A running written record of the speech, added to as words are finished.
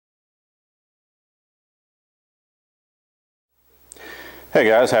Hey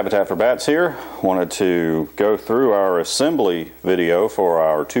guys, Habitat for Bats here. Wanted to go through our assembly video for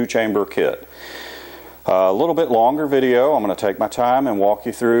our 2-chamber kit. A little bit longer video. I'm going to take my time and walk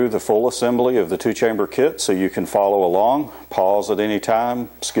you through the full assembly of the 2-chamber kit so you can follow along. Pause at any time,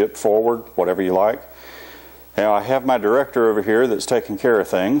 skip forward, whatever you like. Now I have my director over here that's taking care of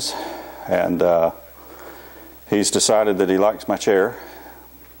things, and he's decided that he likes my chair.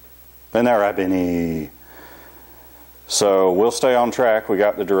 Been there, right, Benny? So we'll stay on track. We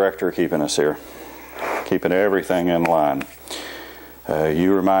got the director keeping us here, keeping everything in line.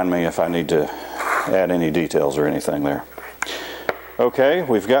 You remind me if I need to add any details or anything there. Okay,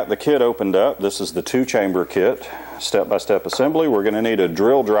 we've got the kit opened up. This is the 2-chamber kit, step-by-step assembly. We're going to need a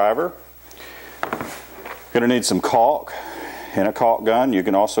drill driver. Going to need some caulk and a caulk gun. You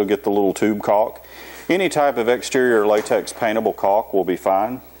can also get the little tube caulk. Any type of exterior latex paintable caulk will be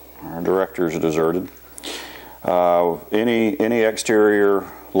fine. Our director's deserted. Any exterior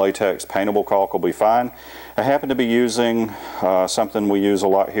latex paintable caulk will be fine. I happen to be using something we use a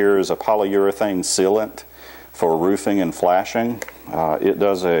lot here is a polyurethane sealant for roofing and flashing. It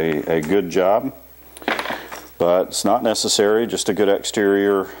does a good job, but it's not necessary. Just a good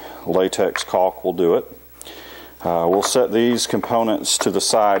exterior latex caulk will do it. We'll set these components to the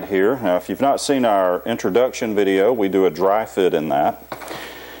side here. Now if you've not seen our introduction video, we do a dry fit in that.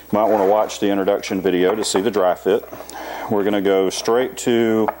 You might want to watch the introduction video to see the dry fit. We're going to go straight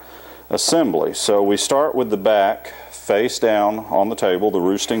to assembly. So we start with the back face down on the table. The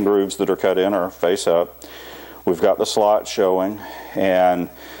roosting grooves that are cut in are face up. We've got the slot showing, and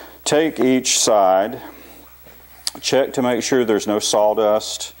take each side, check to make sure there's no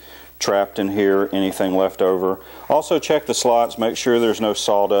sawdust trapped in here, anything left over. Also check the slots, make sure there's no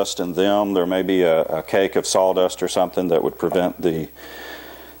sawdust in them. There may be a cake of sawdust or something that would prevent the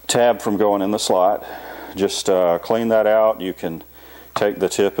tab from going in the slot. Just clean that out. You can take the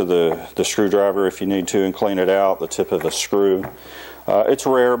tip of the screwdriver if you need to and clean it out, the tip of the screw. It's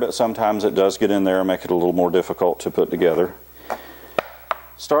rare, but sometimes it does get in there and make it a little more difficult to put together.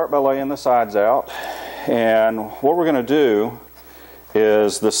 Start by laying the sides out, and what we're going to do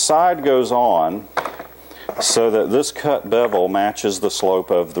is the side goes on so that this cut bevel matches the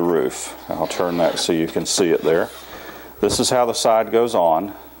slope of the roof. I'll turn that so you can see it there. This is how the side goes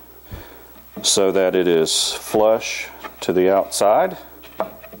on, so that it is flush to the outside,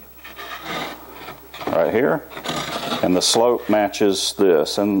 right here, and the slope matches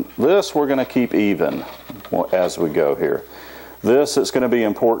this. And this we're going to keep even as we go here. This, it's going to be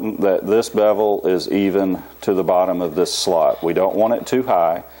important that this bevel is even to the bottom of this slot. We don't want it too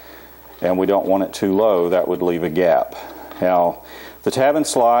high, and we don't want it too low. That would leave a gap. Now, the tab and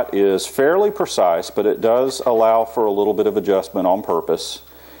slot is fairly precise, but it does allow for a little bit of adjustment on purpose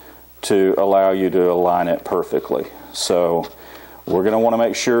to allow you to align it perfectly. So we're going to want to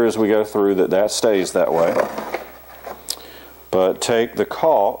make sure as we go through that that stays that way. But take the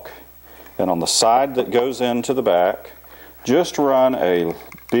caulk, and on the side that goes into the back, just run a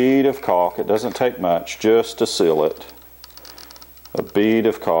bead of caulk. It doesn't take much just to seal it. A bead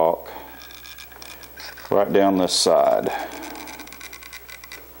of caulk right down this side.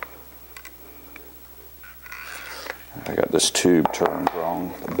 I got this tube turned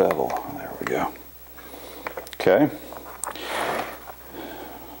wrong, the bevel. There we go. Okay.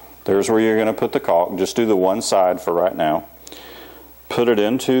 There's where you're going to put the caulk. Just do the one side for right now. Put it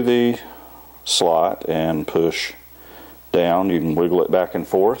into the slot and push down. You can wiggle it back and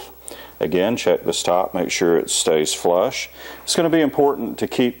forth. Again, check this top, make sure it stays flush. It's going to be important to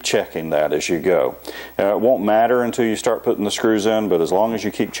keep checking that as you go. It won't matter until you start putting the screws in, but as long as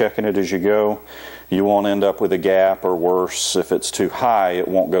you keep checking it as you go, you won't end up with a gap, or worse, if it's too high, it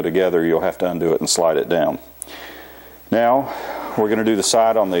won't go together. You'll have to undo it and slide it down. Now, we're going to do the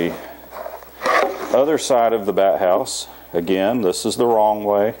side on the other side of the bat house. Again, this is the wrong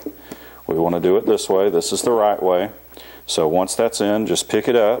way. We want to do it this way. This is the right way. So once that's in, just pick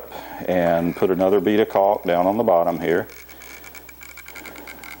it up and put another bead of caulk down on the bottom here.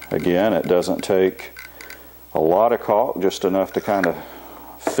 Again, it doesn't take a lot of caulk, just enough to kind of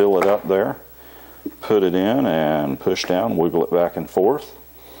fill it up there. Put it in and push down, wiggle it back and forth.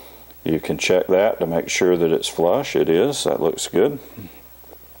 You can check that to make sure that it's flush. It is. That looks good.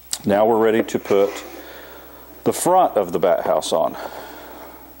 Now we're ready to put the front of the bat house on.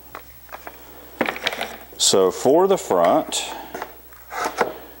 So for the front,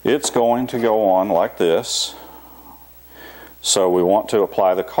 it's going to go on like this. So we want to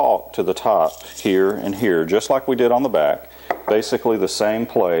apply the caulk to the top here and here, just like we did on the back. Basically the same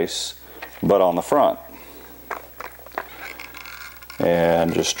place, but on the front.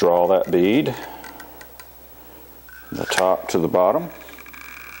 And just draw that bead, the top to the bottom.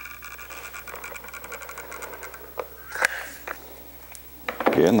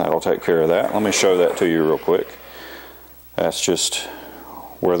 Again, that'll take care of that. Let me show that to you real quick. That's just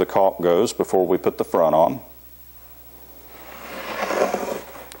where the caulk goes before we put the front on.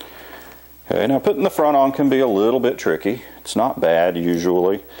 Okay, now putting the front on can be a little bit tricky. It's not bad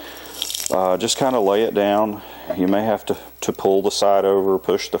usually. Just kind of lay it down. You may have to pull the side over,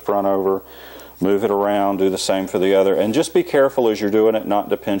 push the front over, move it around, do the same for the other, and just be careful as you're doing it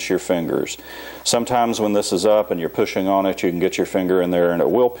not to pinch your fingers. Sometimes when this is up and you're pushing on it, you can get your finger in there and it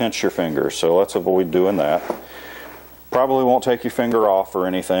will pinch your fingers, so let's avoid doing that. Probably won't take your finger off or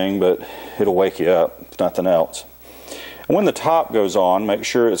anything, but it'll wake you up, if nothing else. And when the top goes on, make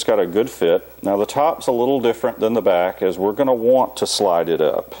sure it's got a good fit. Now the top's a little different than the back, as we're going to want to slide it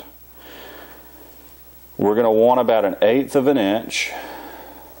up. We're going to want about 1/8 of an inch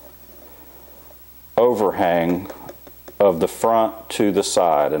overhang of the front to the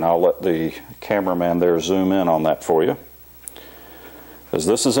side, and I'll let the cameraman there zoom in on that for you, because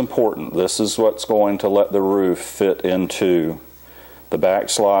this is important. This is what's going to let the roof fit into the back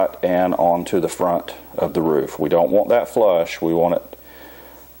slot and onto the front of the roof. We don't want that flush. We want it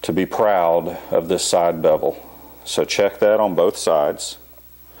to be proud of this side bevel. So check that on both sides.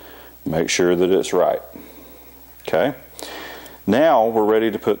 Make sure that it's right. Okay, now we're ready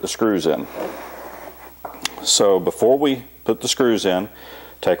to put the screws in. So before we put the screws in,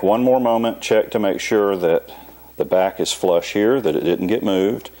 take one more moment, check to make sure that the back is flush here, that it didn't get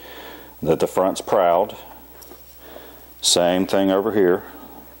moved, that the front's proud. Same thing over here.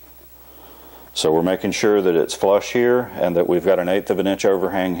 So we're making sure that it's flush here and that we've got 1/8 of an inch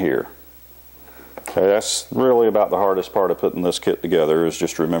overhang here. Okay, that's really about the hardest part of putting this kit together, is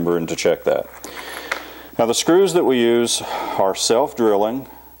just remembering to check that. Now the screws that we use are self-drilling,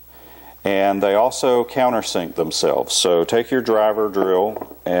 and they also countersink themselves. So take your driver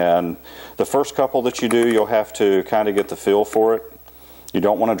drill, and the first couple that you do, you'll have to kind of get the feel for it. You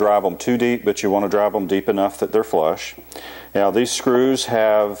don't want to drive them too deep, but you want to drive them deep enough that they're flush. Now these screws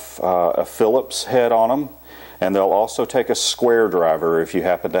have a Phillips head on them, and they'll also take a square driver if you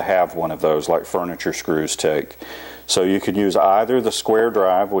happen to have one of those, like furniture screws take. So you could use either the square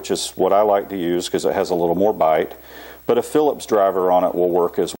drive, which is what I like to use because it has a little more bite, but a Phillips driver on it will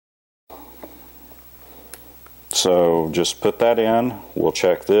work as well. So just put that in. We'll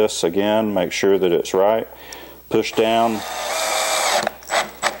check this again, make sure that it's right. Push down,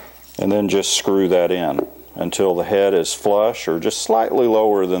 and then just screw that in until the head is flush or just slightly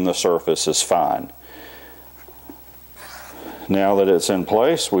lower than the surface is fine. Now that it's in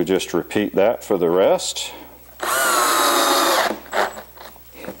place, we just repeat that for the rest.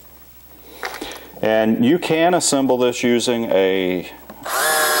 And you can assemble this using a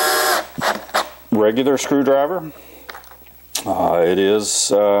regular screwdriver. It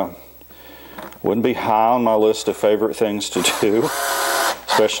is wouldn't be high on my list of favorite things to do,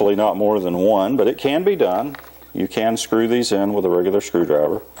 especially not more than one, but it can be done. You can screw these in with a regular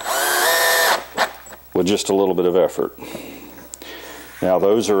screwdriver with just a little bit of effort. Now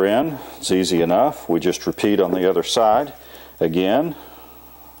those are in. It's easy enough. We just repeat on the other side. Again,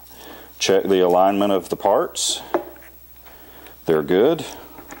 check the alignment of the parts. They're good.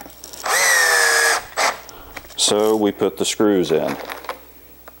 So we put the screws in.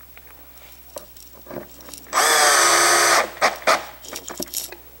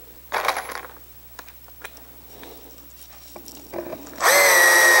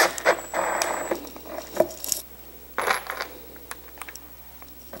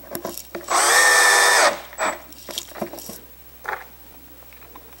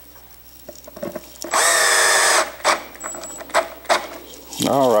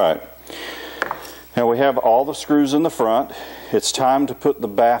 All right, now we have all the screws in the front. It's time to put the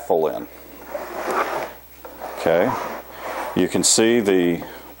baffle in. Okay, you can see the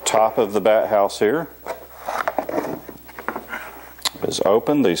top of the bat house here is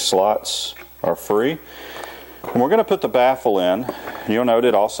open. These slots are free. And we're going to put the baffle in. You'll note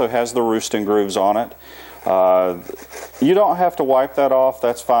it also has the roosting grooves on it. You don't have to wipe that off,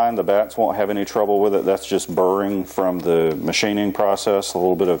 that's fine. The bats won't have any trouble with it. That's just burring from the machining process. A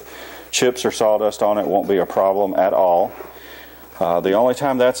little bit of chips or sawdust on it won't be a problem at all. The only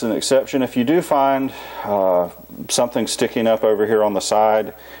time that's an exception, if you do find something sticking up over here on the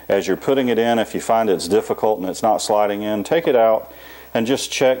side as you're putting it in, if you find it's difficult and it's not sliding in, take it out and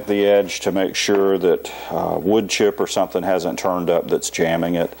just check the edge to make sure that wood chip or something hasn't turned up that's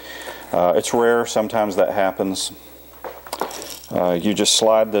jamming it. It's rare, sometimes that happens. You just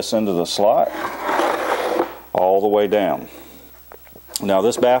slide this into the slot all the way down. Now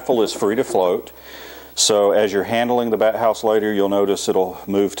this baffle is free to float, So as you're handling the bat house later, you'll notice it'll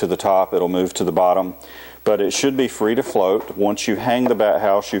move to the top, it'll move to the bottom, but it should be free to float. Once you hang the bat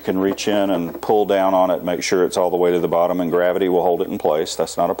house, you can reach in and pull down on it, make sure it's all the way to the bottom, and gravity will hold it in place.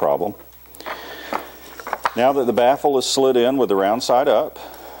 That's not a problem. Now that the baffle is slid in with the round side up,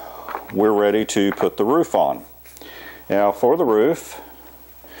 we're ready to put the roof on. Now for the roof,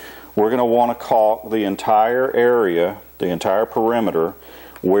 we're going to want to caulk the entire area, the entire perimeter,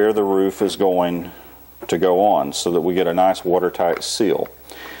 where the roof is going to go on, so that we get a nice watertight seal.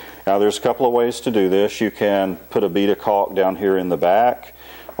 Now there's a couple of ways to do this. You can put a bead of caulk down here in the back,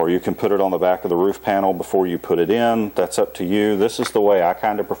 or you can put it on the back of the roof panel before you put it in. That's up to you. This is the way I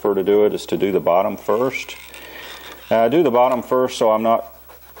kind of prefer to do it, is to do the bottom first. Now I do the bottom first so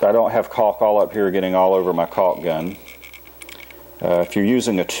I don't have caulk all up here getting all over my caulk gun. If you're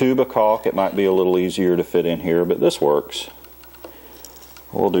using a tube of caulk, it might be a little easier to fit in here, but this works.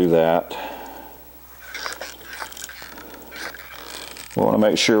 We'll do that. We want to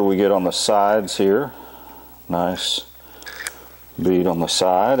make sure we get on the sides here. Nice bead on the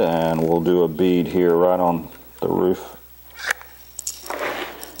side, and we'll do a bead here right on the roof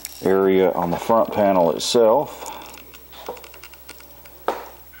area on the front panel itself.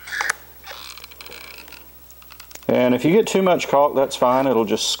 And if you get too much caulk, that's fine. It'll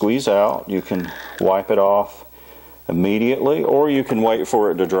just squeeze out. You can wipe it off immediately, or you can wait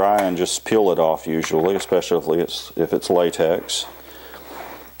for it to dry and just peel it off usually, especially if it's latex.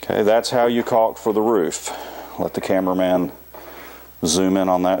 Okay, that's how you caulk for the roof. Let the cameraman zoom in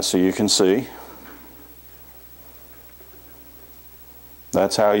on that so you can see.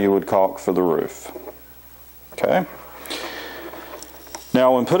 That's how you would caulk for the roof. Okay.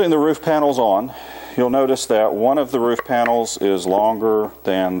 Now when putting the roof panels on, you'll notice that one of the roof panels is longer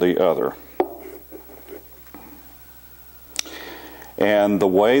than the other. And the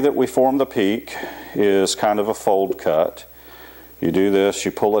way that we form the peak is kind of a fold cut. You do this,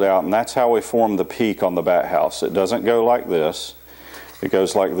 you pull it out, and that's how we form the peak on the bat house. It doesn't go like this. It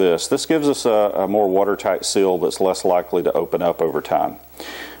goes like this. This gives us a more watertight seal that's less likely to open up over time.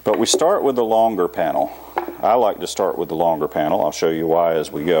 But we start with the longer panel. I like to start with the longer panel. I'll show you why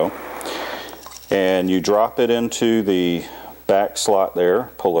as we go. And you drop it into the back slot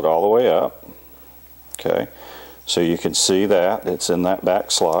there, pull it all the way up. Okay, so you can see that it's in that back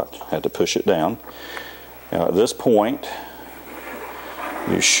slot. Had to push it down. Now at this point,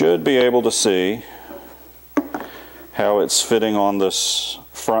 you should be able to see how it's fitting on this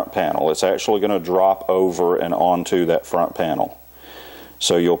front panel. It's actually going to drop over and onto that front panel.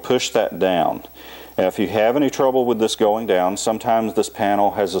 So you'll push that down. Now if you have any trouble with this going down, sometimes this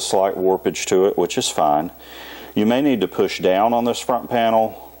panel has a slight warpage to it, which is fine. You may need to push down on this front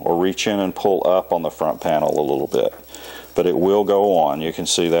panel or reach in and pull up on the front panel a little bit. But it will go on. You can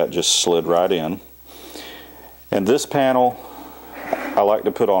see that just slid right in. And this panel I like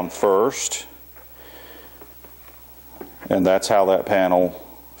to put on first, and that's how that panel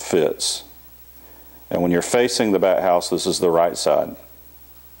fits. And when you're facing the bat house, this is the right side.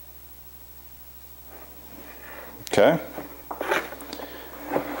 Okay?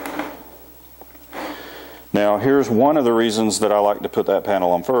 Now here's one of the reasons that I like to put that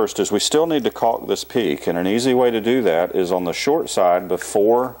panel on first, is we still need to caulk this peak, and an easy way to do that is on the short side.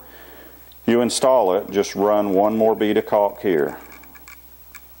 Before you install it, just run one more bead of caulk here.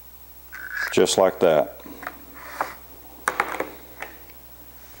 Just like that.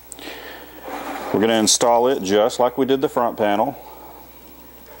 We're going to install it just like we did the front panel.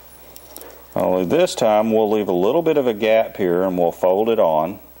 Only this time we'll leave a little bit of a gap here and we'll fold it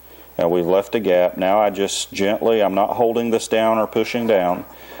on. And we've left a gap. Now I just gently, I'm not holding this down or pushing down.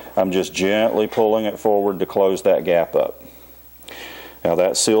 I'm just gently pulling it forward to close that gap up. Now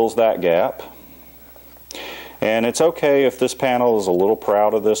that seals that gap. And it's okay if this panel is a little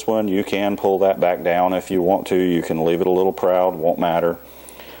proud of this one. You can pull that back down if you want to. You can leave it a little proud, won't matter.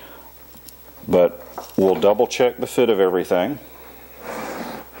 But we'll double check the fit of everything.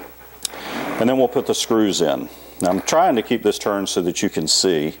 And then we'll put the screws in. Now I'm trying to keep this turned so that you can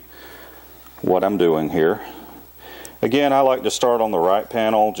see what I'm doing here. Again, I like to start on the right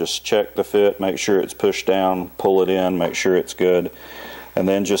panel, just check the fit, make sure it's pushed down, pull it in, make sure it's good, and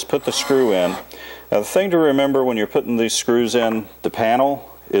then just put the screw in. Now the thing to remember when you're putting these screws in the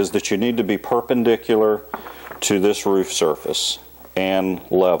panel is that you need to be perpendicular to this roof surface and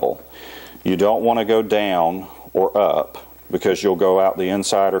level. You don't want to go down or up because you'll go out the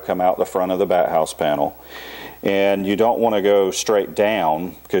inside or come out the front of the bat house panel. And you don't want to go straight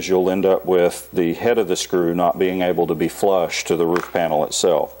down because you'll end up with the head of the screw not being able to be flush to the roof panel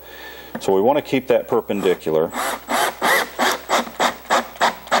itself. So we want to keep that perpendicular.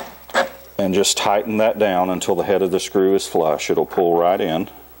 and just tighten that down until the head of the screw is flush. It'll pull right in.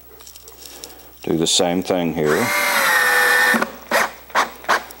 Do the same thing here.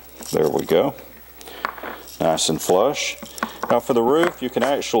 There we go. Nice and flush. Now for the roof, you can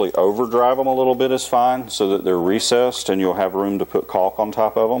actually overdrive them a little bit is fine, so that they're recessed and you'll have room to put caulk on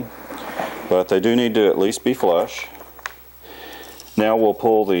top of them. But they do need to at least be flush. Now we'll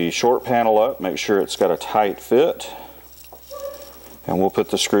pull the short panel up, make sure it's got a tight fit, and we'll put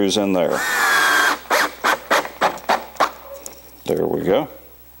the screws in there. There we go.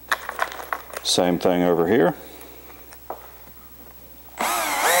 Same thing over here.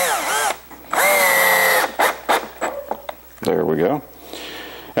 There we go.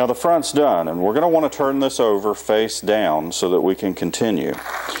 Now the front's done, and we're going to want to turn this over face down so that we can continue.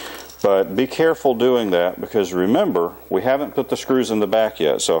 But be careful doing that, because remember, we haven't put the screws in the back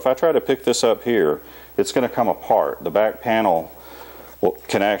yet. So if I try to pick this up here, it's going to come apart. The back panel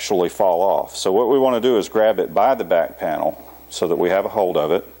can actually fall off. So what we want to do is grab it by the back panel so that we have a hold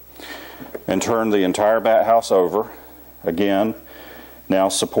of it, and turn the entire bat house over. Again, now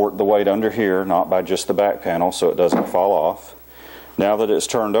support the weight under here, not by just the back panel, so it doesn't fall off. Now that it's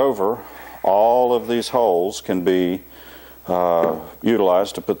turned over, all of these holes can be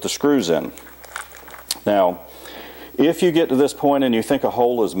utilized to put the screws in. Now, if you get to this point and you think a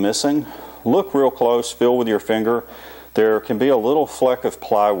hole is missing, look real close, feel with your finger. There can be a little fleck of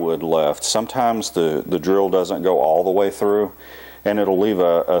plywood left. Sometimes the drill doesn't go all the way through, and it'll leave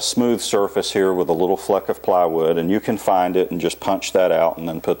a smooth surface here with a little fleck of plywood, and you can find it and just punch that out and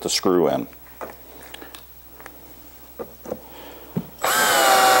then put the screw in.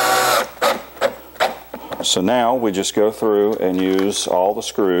 So now we just go through and use all the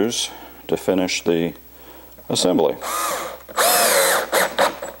screws to finish the assembly.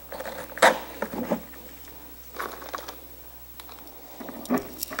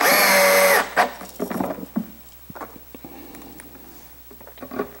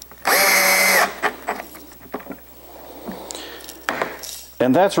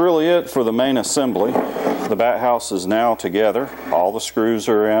 And that's really it for the main assembly. The bat house is now together. All the screws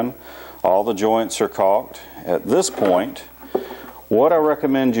are in. All the joints are caulked. At this point, what I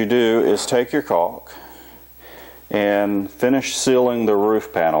recommend you do is take your caulk and finish sealing the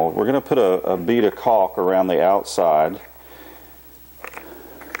roof panel. We're going to put a bead of caulk around the outside,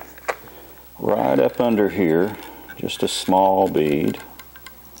 right up under here, just a small bead.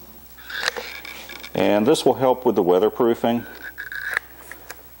 And this will help with the weatherproofing.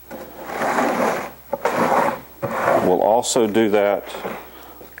 We'll also do that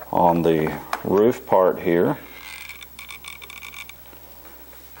on the roof part here.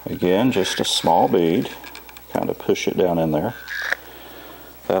 Again, just a small bead, kind of push it down in there.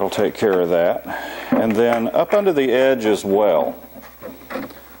 That'll take care of that. And then up under the edge as well.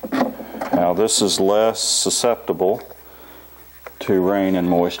 Now this is less susceptible to rain and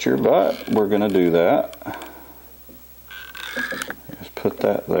moisture, but we're going to do that. Just put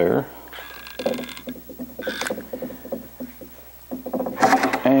that there.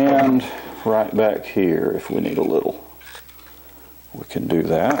 And right back here, if we need a little, we can do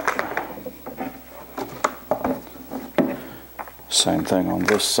that. Same thing on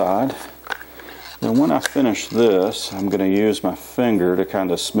this side. Then when I finish this, I'm going to use my finger to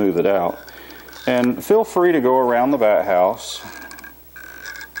kind of smooth it out. And feel free to go around the bat house,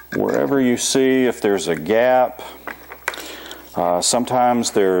 wherever you see if there's a gap.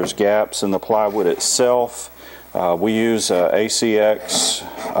 Sometimes there's gaps in the plywood itself. We use ACX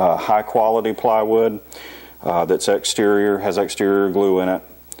high quality plywood that's exterior, has exterior glue in it,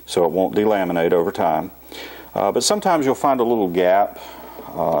 so it won't delaminate over time. But sometimes you'll find a little gap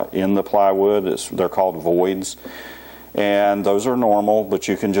in the plywood. They're called voids, and those are normal, but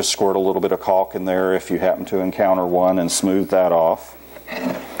you can just squirt a little bit of caulk in there if you happen to encounter one and smooth that off.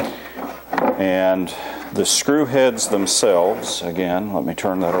 And the screw heads themselves, again, let me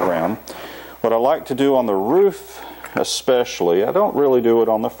turn that around. What I like to do on the roof especially, I don't really do it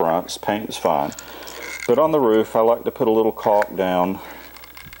on the fronts, paint's fine, but on the roof I like to put a little caulk down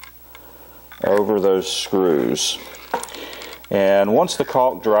over those screws. And once the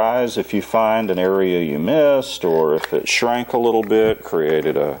caulk dries, if you find an area you missed, or if it shrank a little bit,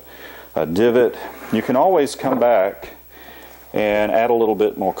 created a divot, you can always come back and add a little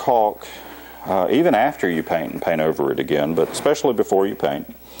bit more caulk, even after you paint and paint over it again, but especially before you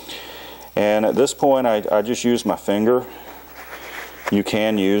paint. And at this point I just use my finger. You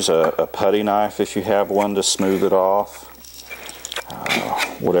can use a putty knife if you have one to smooth it off.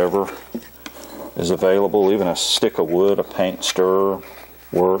 Whatever is available, even a stick of wood, a paint stirrer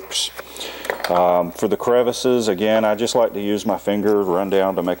works. For the crevices, again, I just like to use my finger, run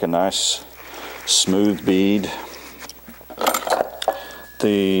down to make a nice smooth bead.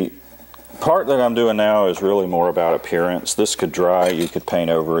 The part that I'm doing now is really more about appearance. This could dry, you could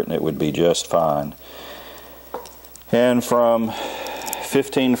paint over it, and it would be just fine. And from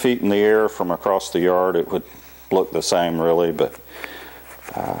 15 feet in the air from across the yard, it would look the same really, but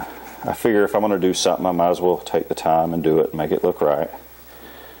I figure if I'm going to do something, I might as well take the time and do it and make it look right.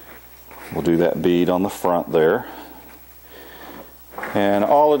 We'll do that bead on the front there. And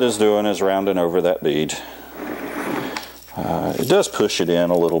all it is doing is rounding over that bead. It does push it in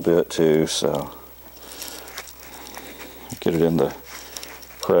a little bit too, so get it in the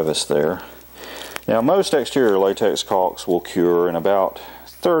crevice there. Now most exterior latex caulks will cure in about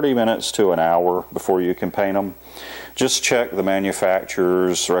 30 minutes to an hour before you can paint them. Just check the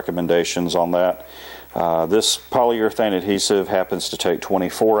manufacturer's recommendations on that. This polyurethane adhesive happens to take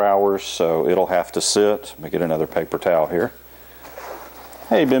 24 hours, so it'll have to sit. Let me get another paper towel here.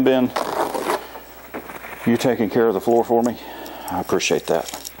 Hey, Ben, you taking care of the floor for me? I appreciate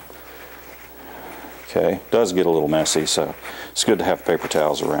that. Okay, it does get a little messy, so it's good to have paper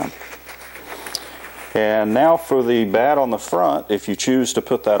towels around. And now for the bat on the front, if you choose to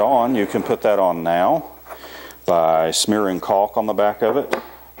put that on, you can put that on now by smearing caulk on the back of it.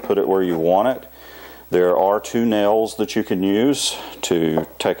 Put it where you want it. There are 2 nails that you can use to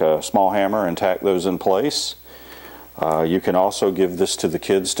take a small hammer and tack those in place. You can also give this to the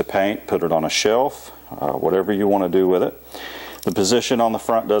kids to paint, put it on a shelf, whatever you want to do with it. The position on the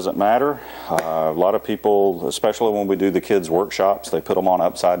front doesn't matter. A lot of people, especially when we do the kids' workshops, they put them on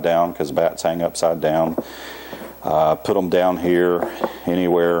upside down because bats hang upside down. Put them down here,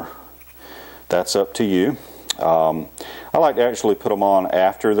 anywhere. That's up to you. I like to actually put them on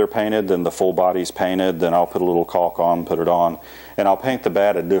after they're painted, then the full body's painted, then I'll put a little caulk on, put it on, and I'll paint the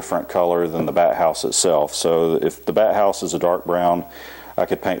bat a different color than the bat house itself. So if the bat house is a dark brown, I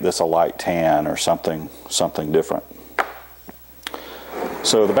could paint this a light tan or something different.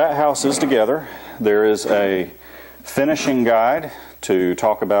 So the bat house is together. There is a finishing guide to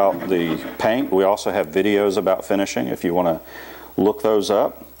talk about the paint. We also have videos about finishing if you want to look those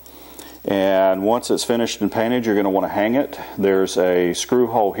up. And once it's finished and painted, you're going to want to hang it. There's a screw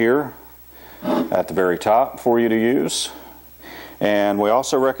hole here at the very top for you to use. And we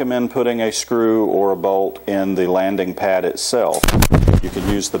also recommend putting a screw or a bolt in the landing pad itself. You can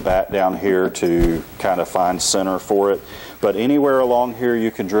use the bat down here to kind of find center for it. But anywhere along here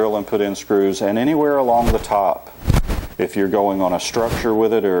you can drill and put in screws, and anywhere along the top. If you're going on a structure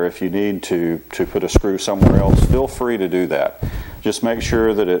with it, or if you need to put a screw somewhere else, feel free to do that. Just make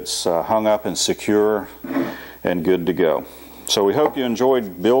sure that it's hung up and secure and good to go. So we hope you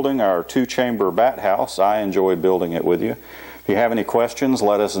enjoyed building our 2-chamber bat house. I enjoyed building it with you. If you have any questions,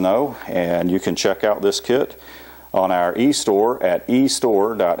 let us know, and you can check out this kit on our e-store at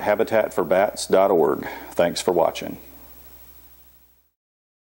e-store.habitatforbats.org. Thanks for watching.